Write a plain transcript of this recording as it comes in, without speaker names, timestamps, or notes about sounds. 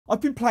I've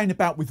been playing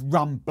about with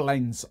rum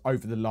blends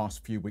over the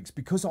last few weeks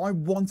because I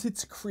wanted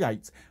to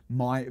create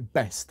my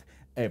best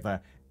ever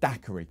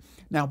daiquiri.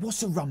 Now,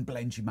 what's a rum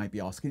blend, you may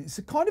be asking? It's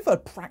a kind of a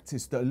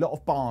practice that a lot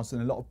of bars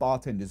and a lot of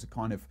bartenders are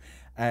kind of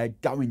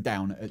going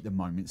down at the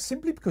moment,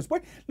 simply because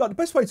the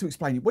best way to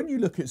explain it, when you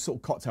look at sort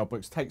of cocktail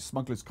books, take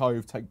Smuggler's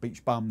Cove, take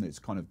Beach Bum, that's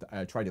kind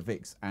of Trader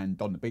Vic's, and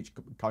Don the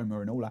Beachcomber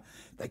and all that,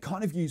 they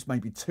kind of use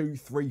maybe 2,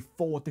 3,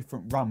 4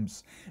 different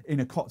rums in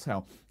a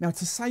cocktail. Now,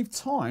 to save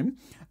time,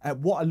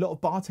 what a lot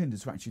of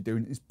bartenders are actually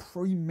doing is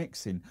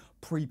pre-mixing,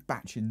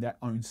 pre-batching their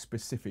own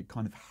specific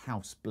kind of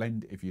house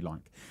blend, if you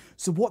like.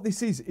 So what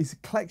this is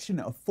a collection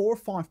of 4 or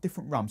 5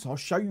 different rums. I'll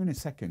show you in a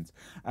second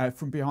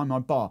from behind my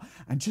bar,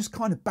 and just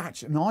kind of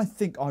batch. And I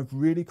think I've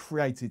really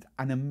created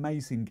an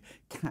amazing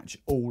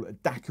catch-all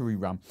daiquiri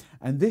rum.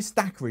 And this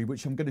daiquiri,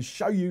 which I'm going to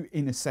show you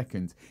in a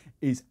second,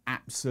 is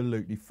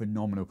absolutely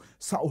phenomenal.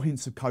 Subtle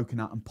hints of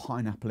coconut and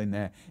pineapple in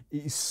there.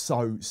 It is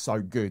so,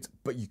 so good,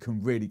 but you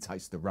can really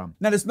taste the rum.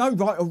 Now, there's no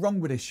right or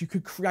wrong with this. You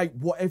could create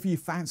whatever you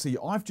fancy.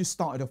 I've just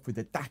started off with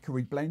a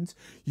daiquiri blend.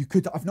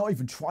 I've not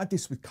even tried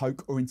this with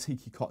Coke or in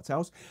tiki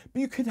cocktails,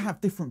 but you could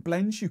have different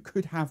blends. You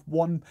could have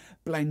one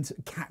blend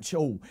catch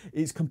all.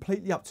 It's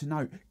completely up to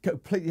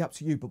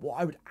you. But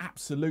what I would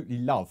absolutely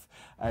love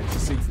to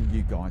see from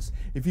you guys,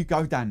 if you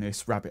go down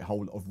this rabbit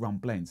hole of rum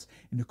blends,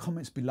 in the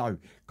comments below,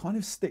 kind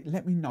of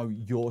let me know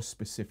your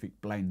specific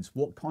blends.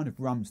 What kind of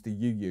rums do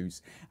you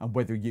use, and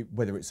whether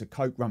it's a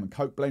Coke, rum and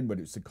Coke blend,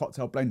 whether it's a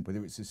cocktail blend,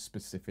 whether it's a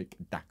specific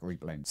daiquiri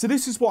blend. So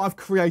this is what I've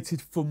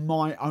created for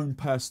my own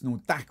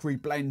personal daiquiri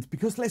blend,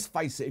 because let's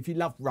face it, if you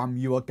love rum,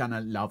 you are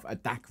gonna love a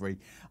daiquiri,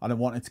 and I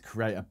wanted to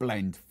create a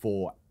blend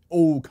for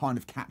all kind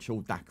of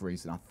catch-all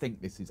daiquiris, and I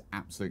think this is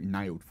absolutely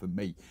nailed for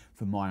me,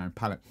 for my own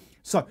palate.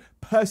 So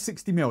per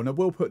 60 ml, and I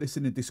will put this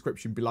in the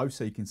description below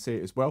so you can see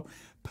it as well.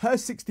 Per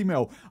 60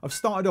 ml, I've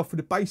started off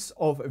with a base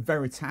of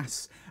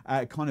Veritas,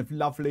 kind of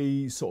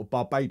lovely sort of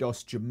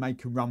Barbados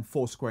Jamaican rum,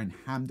 4 Square and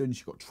Hamdens.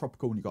 You've got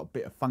tropical and you've got a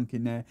bit of funk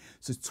in there.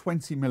 So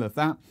 20 ml of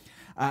that.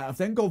 I've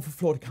then gone for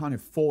Florida kind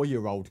of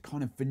 4-year-old,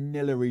 kind of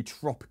vanilla-y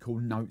tropical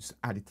notes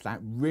added to that.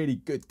 Really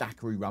good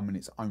daiquiri rum in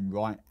its own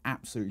right.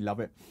 Absolutely love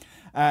it.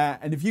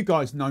 And if you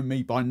guys know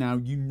me by now,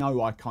 you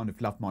know I kind of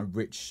love my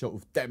rich sort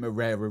of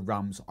Demerara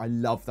rums. I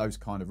love those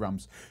kind of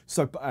rums.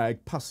 So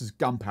Puss's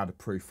gunpowder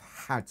proof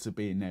had to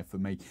be in there for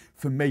me.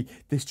 For me,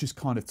 this just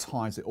kind of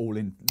ties it all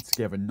in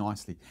together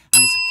nicely.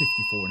 And it's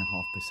a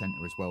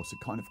 54.5% as well. So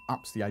it kind of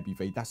ups the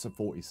ABV. That's a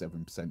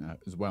 47%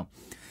 as well.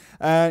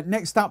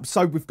 Next up,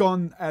 so we've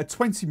gone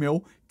 20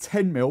 ml,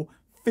 10 ml,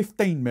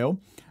 15 ml.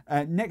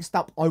 Next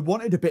up, I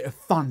wanted a bit of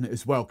fun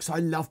as well, because I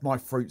love my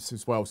fruits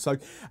as well. So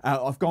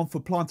I've gone for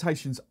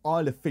Plantation's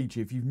Isle of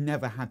Fiji. If you've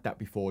never had that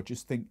before,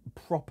 just think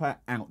proper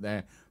out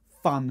there,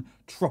 fun,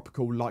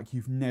 tropical, like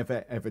you've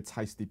never ever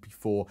tasted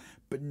before.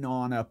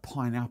 Banana,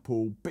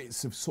 pineapple,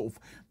 bits of sort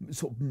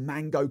of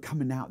mango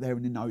coming out there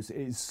in the nose. It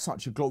is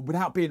such a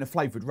without being a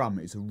flavoured rum,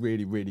 it's a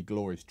really, really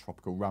glorious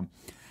tropical rum.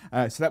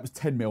 So that was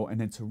 10 ml, and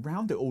then to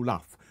round it all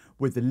up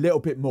with a little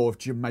bit more of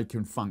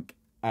Jamaican funk,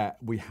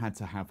 we had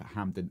to have a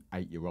Hamden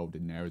 8-year-old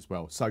in there as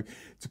well. So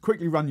to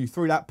quickly run you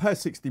through that, per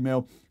 60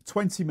 ml,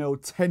 20 ml,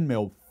 10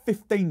 ml,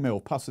 15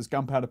 ml Puss's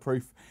gunpowder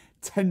proof,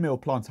 10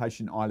 ml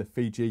Plantation Isle of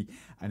Fiji,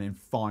 and then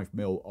 5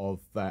 ml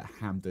of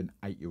Hamden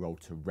 8-year-old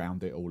to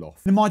round it all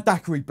off. Now, my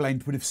daiquiri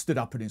blend would have stood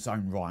up in its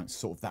own right,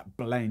 sort of that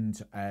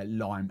blend,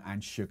 lime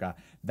and sugar.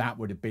 That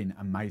would have been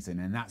amazing,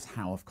 and that's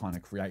how I've kind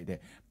of created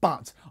it.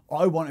 But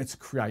I wanted to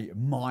create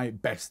my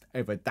best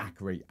ever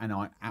daiquiri, and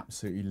I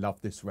absolutely love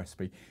this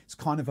recipe. It's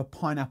kind of a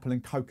pineapple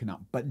and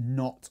coconut, but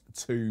not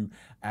too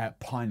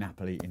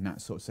pineapple-y in that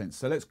sort of sense.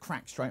 So let's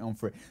crack straight on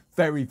for it.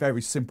 Very,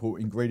 very simple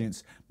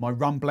ingredients. My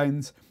rum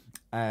blend,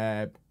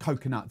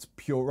 coconut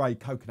puree,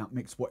 coconut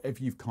mix,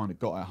 whatever you've kind of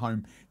got at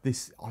home.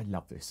 I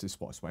love this. This is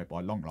what I swear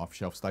by, long life,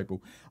 shelf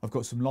stable. I've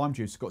got some lime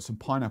juice, got some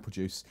pineapple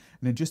juice,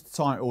 and then just to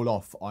tie it all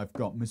off, I've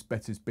got Miss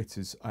Betty's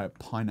Bitters,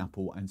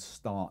 pineapple and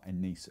Star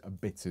Anise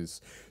bitters.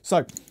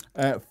 So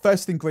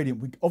first ingredient,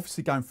 we're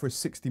obviously going for a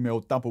 60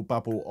 ml double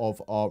bubble of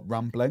our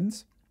rum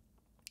blends.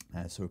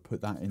 So we'll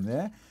put that in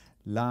there.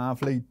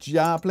 Lovely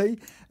jubbly.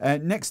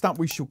 Next up,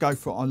 we shall go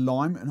for our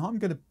lime, and I'm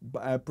going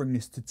to bring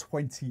this to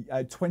 20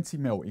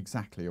 ml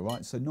exactly. All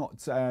right, so not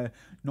 30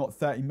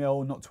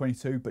 ml, not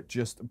 22, but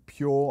just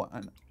pure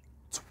and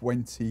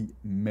 20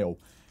 ml.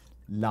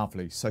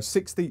 Lovely. So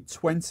 60,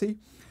 20.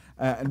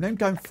 And then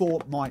going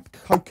for my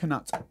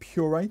coconut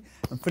puree,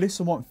 and for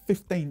this I want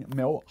 15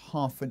 ml,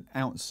 half an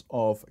ounce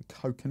of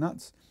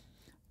coconut.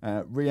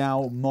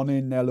 Real,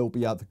 Monin, there'll all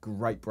be other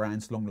great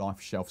brands, long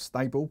life, shelf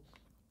stable.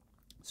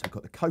 So I've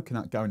got the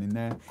coconut going in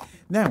there.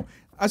 Now,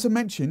 as I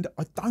mentioned,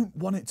 I don't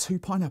want it too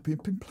pineapple.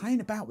 I've been playing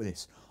about with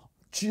this.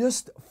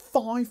 Just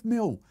 5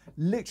 ml,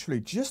 literally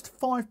just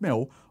 5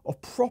 ml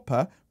of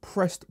proper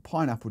pressed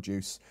pineapple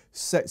juice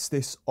sets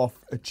this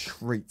off a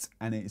treat,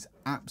 and it is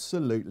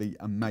absolutely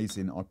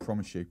amazing, I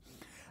promise you.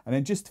 And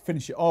then just to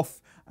finish it off,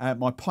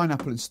 My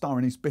pineapple and star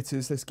anise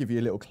bitters. Let's give you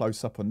a little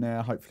close up on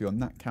there, hopefully on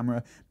that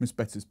camera. Miss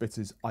Better's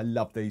bitters. I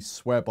love these,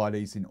 swear by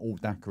these in all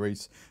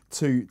daiquiris.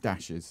 2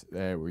 dashes,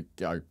 there we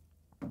go.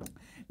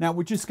 Now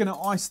we're just going to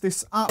ice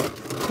this up,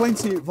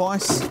 plenty of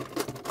ice.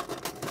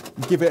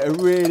 Give it a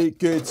really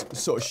good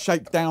sort of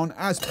shake down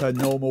as per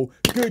normal.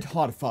 Good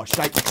hard and fast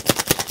shake.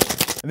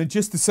 And then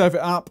just to serve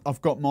it up,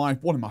 I've got one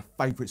of my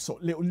favourite sort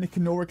of little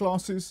Nicanora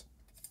glasses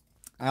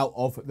out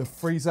of the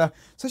freezer.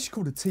 It's actually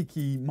called a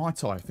Tiki Mai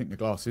Tai, I think the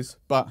glass is,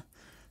 but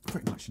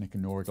pretty much a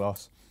Nicanora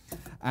glass.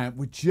 And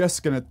we're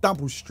just going to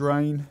double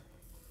strain.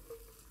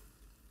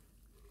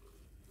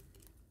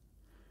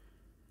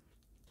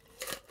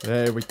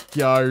 There we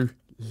go.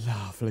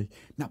 Lovely.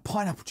 Now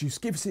pineapple juice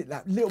gives it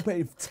that little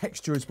bit of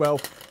texture as well,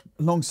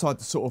 alongside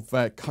the sort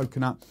of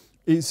coconut.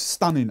 It's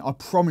stunning. I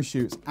promise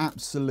you, it's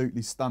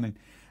absolutely stunning.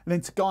 And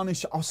then to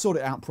garnish, I'll sort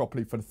it out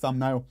properly for the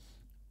thumbnail.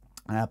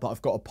 But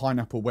I've got a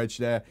pineapple wedge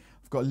there.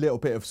 I've got a little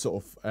bit of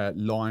sort of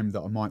lime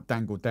that I might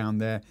dangle down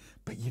there.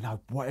 But you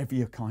know, whatever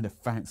you kind of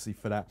fancy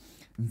for that.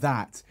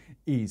 That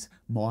is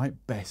my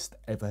best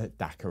ever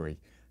daiquiri.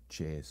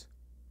 Cheers.